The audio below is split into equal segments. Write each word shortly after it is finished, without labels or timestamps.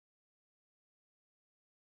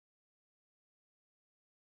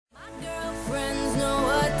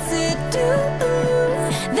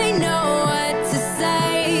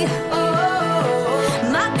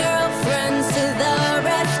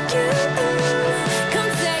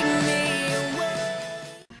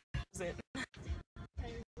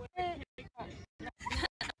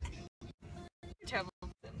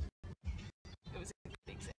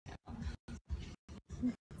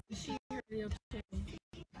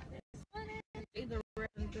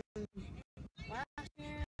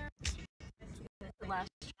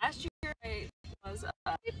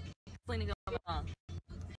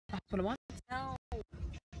Hospital once? No.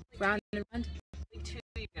 Round and round? Like 2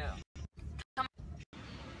 weeks ago. Come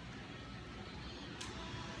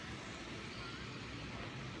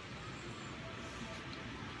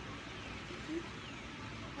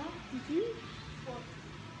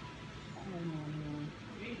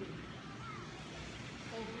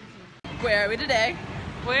Where are we today?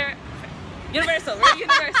 We're Universal. We're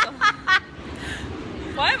Universal.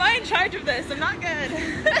 Why am I in charge of this? I'm not good.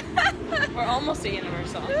 We're almost at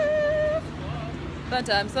Universal. Fun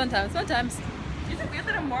times, fun times, fun times. Is it weird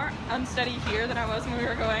that I'm more unsteady here than I was when we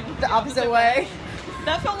were going The opposite way.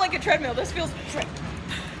 That felt like a treadmill. This feels...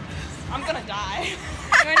 I'm gonna die.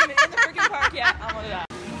 I'm not even in the freaking park yet. I'm gonna die.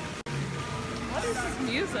 What is this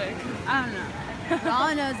music? I don't know. All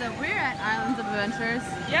I know is that we're at Islands of Adventures.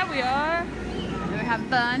 Yeah, we are. We're having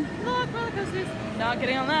fun. Look, roller coasters. Not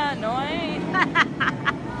getting on that. No, I ain't.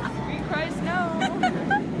 Sweet Christ, no.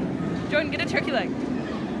 Jordan, get a turkey leg.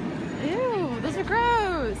 Ew, those are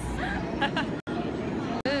gross.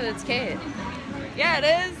 Ooh, it's Kate. Yeah,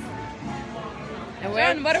 it is. And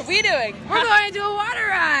Jordan, what are we doing? we're going to do a water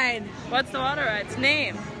ride. What's the water ride's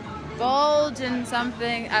name? Bulge and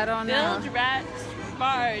something, I don't know. Bilge Rat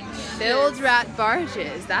Barge. Bilge Rat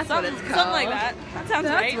Barges. That's what it's called. Something like that. That sounds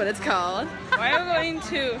That's right. what it's called. Why are we going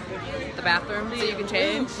to The bathroom so you can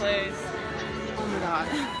change. place? Oh my god.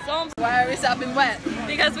 So Why are we stopping wet?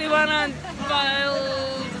 because we went on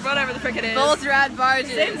whatever the frick it is. Bulge Rat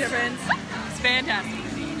Barges. Same difference. It's fantastic.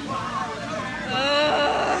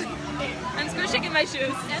 Ugh. I'm squishing in my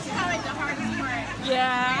shoes. That's probably the hardest part.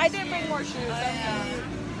 Yeah, I did bring more shoes.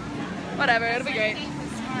 Whatever, it'll be great.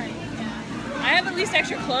 I have at least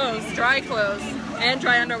extra clothes, dry clothes, and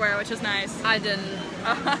dry underwear, which is nice. I didn't.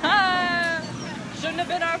 Shouldn't have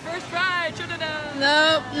been our first ride, should have done.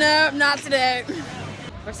 Nope, nope, not today.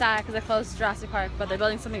 We're sad because they closed Jurassic Park, but they're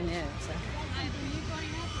building something new. So.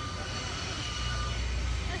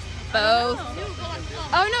 Both.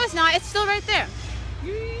 Oh no, it's not. It's still right there.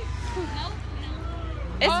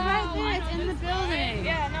 It's right there. It's in the building.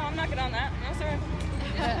 Yeah, no, I'm not good on that. No, sir.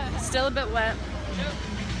 Still a bit wet.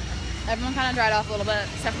 Everyone kind of dried off a little bit,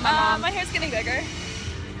 except for my mom. My hair's getting bigger.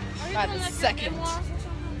 By the second.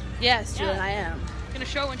 Yes, Julian, I am. It's gonna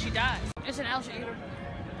show when she dies. It's an alligator.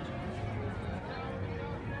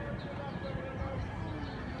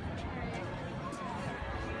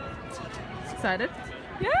 Excited?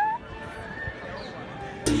 Yeah.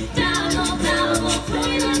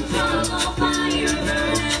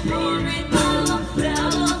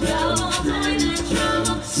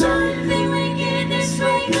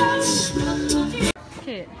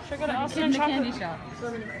 Kate, Should I go to Austin in and the chocolate? candy shop.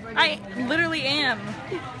 I literally am.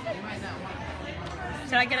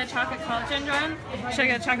 Should I get a chocolate collagen, Jordan? Should I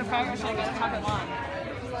get a chocolate foam or should I get a chocolate lime?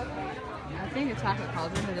 I think a chocolate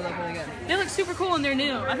collagen would look really good. They look super cool and they're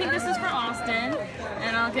new. I think this is for Austin,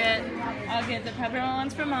 and I'll get the peppermint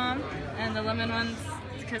ones for Mom, and the lemon ones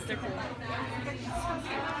because they're cool.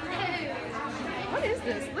 What is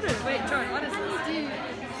this? What is? Wait, Jordan, what is this?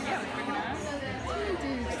 Yeah, freaking ass.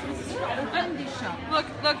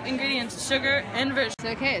 Look, ingredients: sugar and version.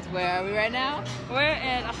 So, Kate, where are we right now? We're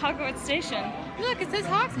at a Hogwarts station. Look, it says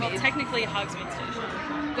Well, Hogsmeade. technically Hogsmeade Station.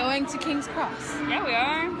 Going to King's Cross. Yeah, we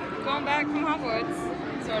are going back from Hogwarts,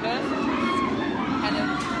 sort of. Kind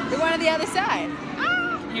of. We're going to the other side.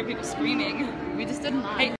 I hear people screaming. We just stood in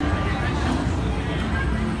line. Hey.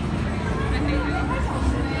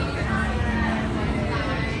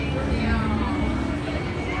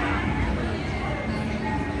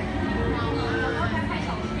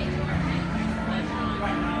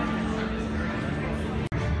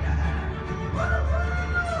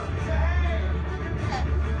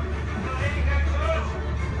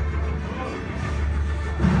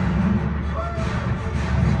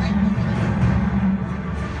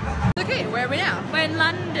 Okay, where are we now? We're in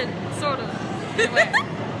London, sort of. Where?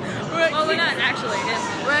 Well, we're not actually.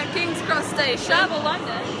 We're at King's Cross Station. Travel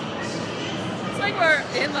London. It's like we're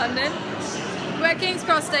in London. We're at King's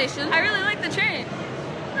Cross Station. I really like the train.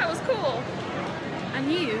 That was cool.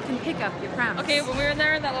 And you can pick up your crowns. Okay, when we were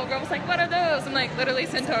there, that little girl was like, "What are those?" I'm like, "Literally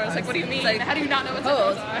centaurs." Like, what do you mean? Like, How do you not know what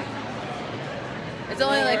hold. centaurs are? It's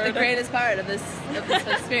only like the Lord. greatest part of this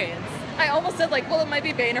experience. I almost said like, "Well, it might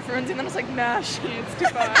be Bane for and then I was like, "Nah, shit, it's too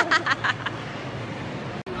far."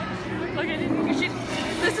 Look, I didn't.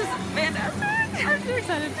 This is fantastic. I'm so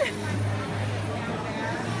excited.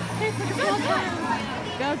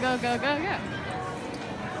 Go, go, go, go, go.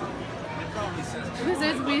 Because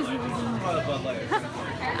there's weasels.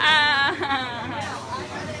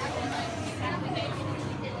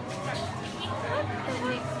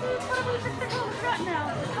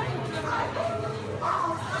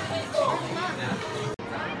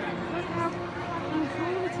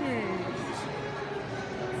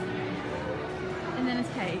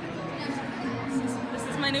 Why? This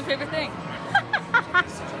is my new favorite thing.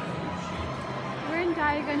 We're in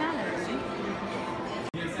Diagon Alley.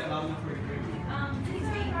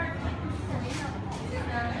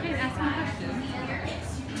 Hey, ask me a question.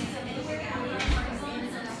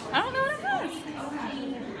 I don't know what it was.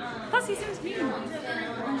 Plus, he seems mean.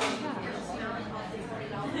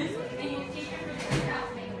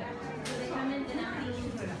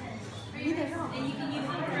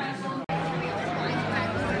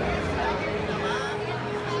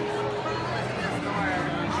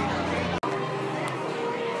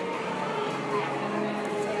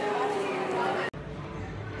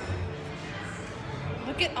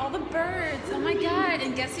 Look at all the birds. Oh my god.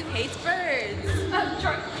 And guess who hates birds?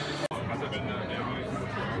 I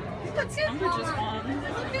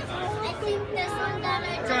think this one that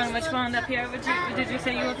I Jordan, which one up here did you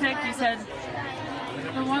say you would pick? You said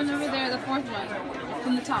The one over there, the fourth one.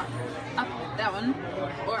 From the top. Up. That one.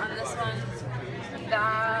 Or on this one.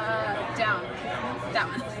 Down. That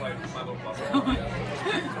one.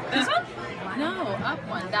 this one? No, up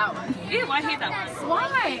one. That one. Ew, I hate that one.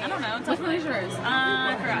 Why? I don't know. It's Which one is yours?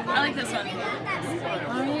 I forgot. I like this one.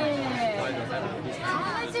 Oh yeah.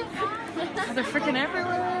 Oh, they're freaking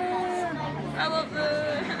everywhere. I love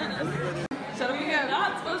this. So we are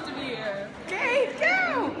not supposed to be here. Okay,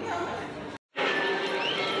 go!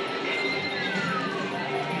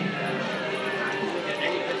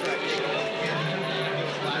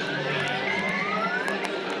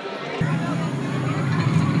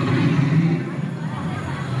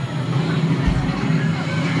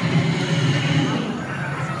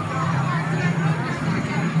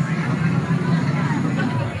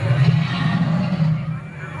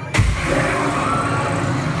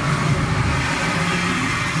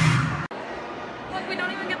 Look, we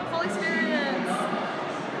don't even get the full experience.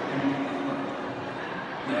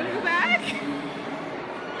 You wanna go back? Do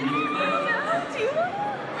you want to?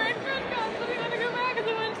 We're in Gringotts, but we want to go back because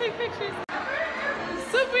we want to take pictures.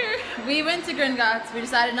 So weird. We went to Gringotts. We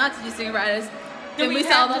decided not to do singer riders. Then we we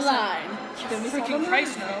saw had the to- line. Then we saw the Freaking line.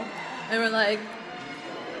 Christ, no. And we're like,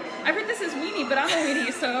 I heard this is weenie, but I'm a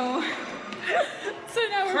weenie, so. so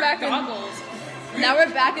now we're Back back in. goggles. Now we're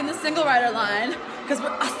back in the single rider line because we're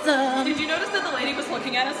awesome. Did you notice that the lady was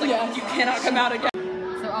looking at us like, Yeah. you cannot come out again?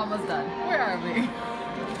 So almost done. Where are we?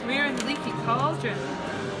 We are in Leaky Cauldron.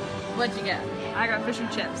 What'd you get? I got fish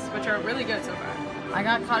and chips, which are really good so far. I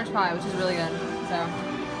got cottage pie, which is really good.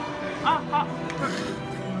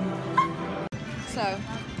 So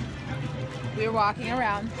we were walking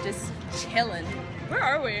around, just chilling. Where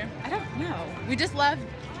are we? I don't know. We just left.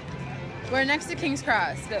 We're next to King's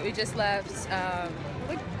Cross, but we just left.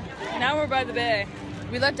 Now we're by the bay.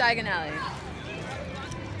 We left Diagon Alley.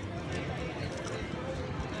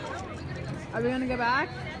 Are we gonna go back?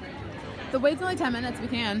 The wait's only 10 minutes. We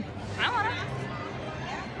can. I wanna.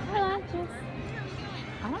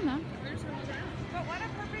 I don't know.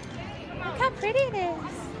 Look how pretty it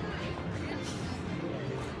is.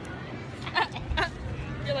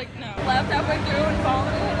 You're like, no. Left halfway through and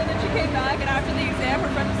vomited, and then she came back, and after the exam, her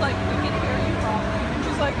friend was like, we can hear you vomiting. And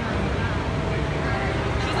she's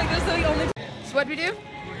like, this is the only. So what did we do?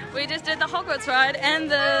 We just did the Hogwarts ride and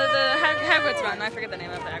the Hagrid's run. I forget the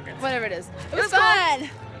name of the Hagrid's. Whatever it is. It was was fun.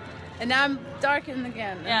 And now I'm darkened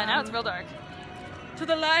again. Yeah, now it's real dark. To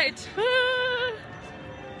the light.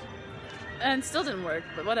 And still didn't work,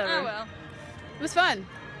 but whatever. Oh well. It was fun.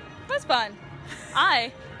 It was fun.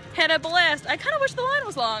 I had a blast. I kind of wish the line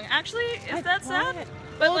was long. Actually, if that's sad.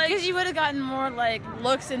 But Well, like, because you would have gotten more like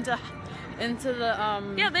looks into the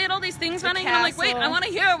yeah, they had all these things the running, and I'm like, wait, castle. I want to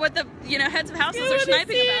hear what the heads of houses are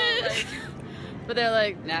sniping about. Like, But they're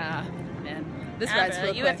like, nah, man. This ride's Abra,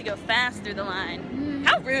 real you quick. have to go fast through the line.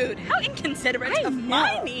 How rude! How inconsiderate of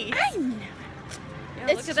my needs. I know. Yeah,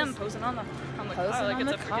 It's look at them just- posing on the Posing car like on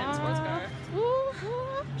it's the a freaking sports car.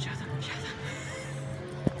 Woo-hoo. Show them.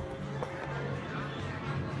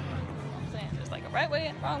 Saying there's like a right way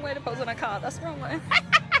and a wrong way to pose on a car. That's the wrong way.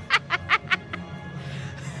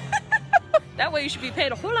 That way you should be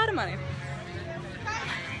paid a whole lot of money.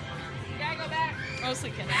 gotta go back.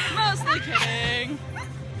 Mostly kidding. Mostly kidding.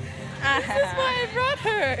 This is why I brought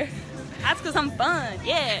her. That's because I'm fun.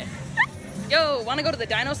 Yeah. Yo, want to go to the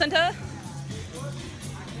Dino Center? I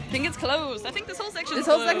think it's closed. I think this whole section's This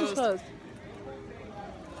whole closed. section's closed.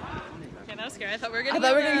 Okay, that was scary. I thought we were I getting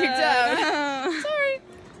thought we were getting kicked out. Sorry.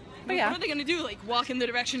 But yeah, What are they gonna do? Like walk in the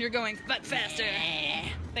direction you're going, but faster?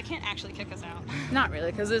 They can't actually kick us out. not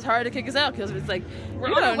really, because it's hard to kick us out. Because it's like We're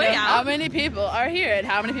you on our don't way know out. how many people are here and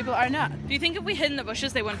how many people are not. Do you think if we hid in the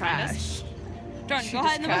bushes, they wouldn't find us? Crash. Jordan, She go just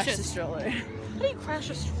hide in the crashed the bushes. stroller. How do you crash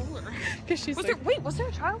a stroller? Because she's Was like, there, wait, was there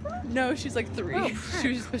a child in it? no, she's like 3. Oh, She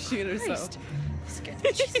was just pushing it herself. Scared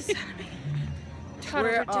the Jesus out of me. Child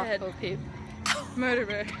We're over dead. awful people.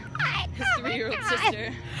 Murderer. His 3-year-old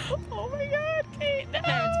sister. Oh my god, Kate, no.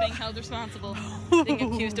 Parents being held responsible.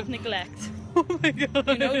 Being accused of neglect. Oh my god.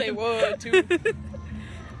 You know they would too.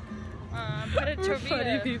 We're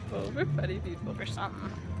funny people. We're funny people. Or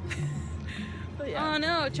something. But yeah. Oh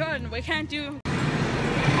no, Jordan, we can't do.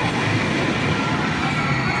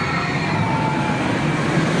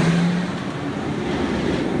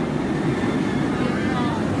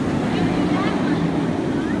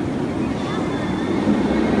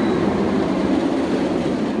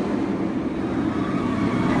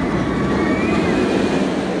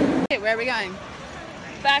 Okay, where are we going?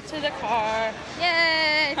 Back to the car.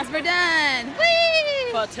 Yay! Because we're done.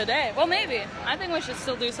 Whee! But today, well, maybe. I think we should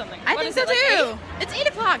still do something. I What think is so it, like too. 8? It's 8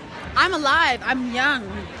 o'clock. I'm alive. I'm young.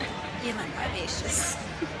 Even vivacious.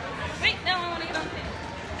 Wait, no, I want to get on thing.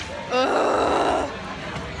 Ugh.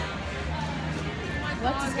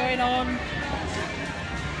 What is going on?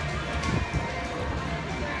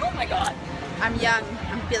 Oh my god. I'm young.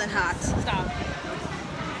 I'm feeling hot. Stop.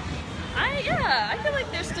 I feel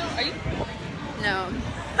like there's still. Are you? No.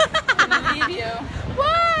 I'm gonna leave you.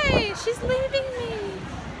 Why? She's leaving me.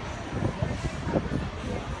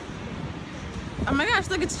 Oh my gosh,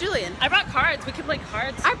 look, it's Julian. I brought cards. We could play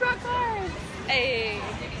cards. I brought cards. Hey.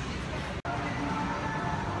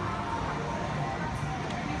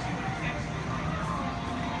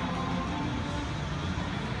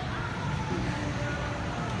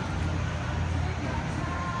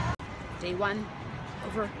 Day 1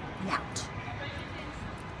 over and out.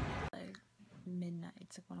 Like midnight,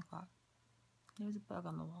 it's like 1 o'clock. There was a bug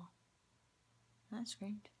on the wall. And I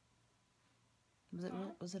screamed.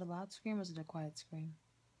 Was it a loud scream or was it a quiet scream?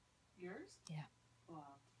 Yours? Yeah.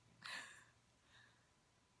 Wow.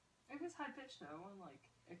 It was high pitched though, and like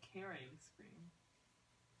a carrying scream.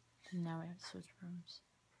 And now we have to switch rooms.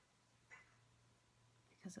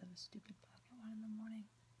 Because of a stupid bug at 1 in the morning.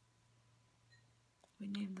 We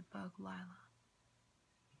named the bug Lila.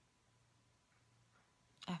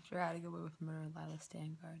 After I had to go away with Murder, Lila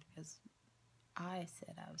stand guard because I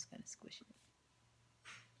said I was going to squish it.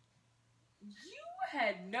 You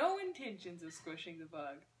had no intentions of squishing the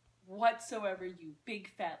bug whatsoever, you big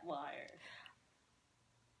fat liar.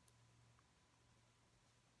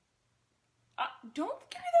 Don't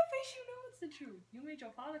give me that face, you know it's the truth. You made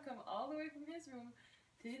your father come all the way from his room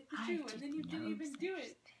to hit the shoe, and then you didn't even do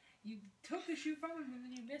it. You took the shoe from him, and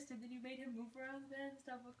then you missed it, then you made him move around the bed and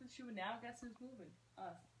stuff with the shoe, and now guess who's moving?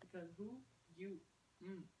 Us. Because who? You.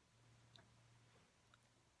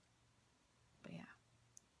 But yeah.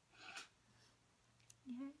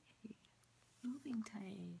 Yay. Moving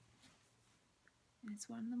time. And it's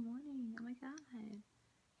 1 in the morning. Oh my god.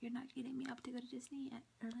 You're not getting me up to go to Disney at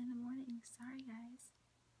early in the morning. Sorry, guys.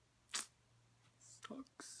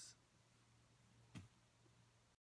 Sucks.